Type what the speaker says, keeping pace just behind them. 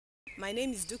My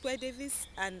name is Dupe Davis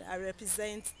and I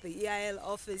represent the EIL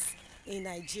office in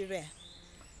Nigeria.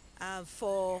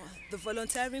 For the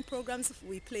volunteering programs,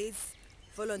 we place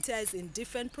volunteers in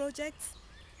different projects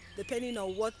depending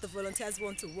on what the volunteers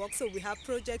want to work. So we have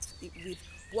projects with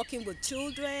working with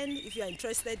children, if you are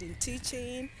interested in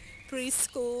teaching,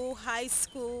 preschool, high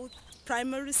school,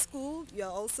 primary school.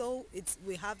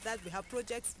 We have that. We have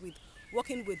projects with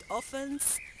working with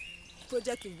orphans,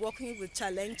 project with working with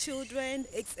challenged children,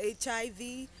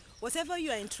 HIV, whatever you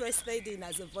are interested in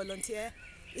as a volunteer,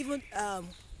 even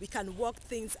we can work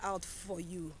things out for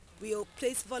you. We will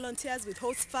place volunteers with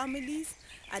host families,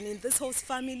 and in this host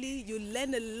family, you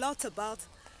learn a lot about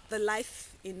the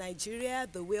life in Nigeria,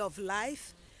 the way of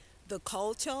life, the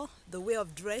culture, the way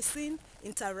of dressing,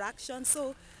 interaction.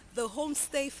 So the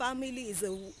homestay family is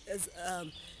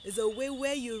a way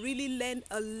where you really learn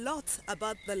a lot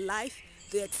about the life,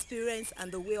 the experience, and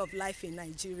the way of life in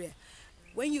Nigeria.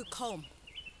 When you come,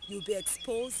 you'll be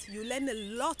exposed, you learn a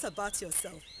lot about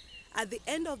yourself. At the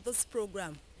end of this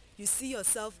program, you see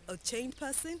yourself a changed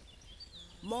person,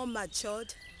 more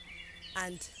matured,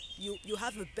 and you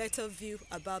have a better view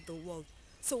about the world.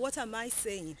 So what am I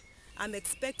saying? I'm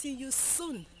expecting you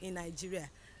soon in Nigeria,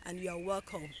 and you are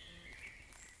welcome.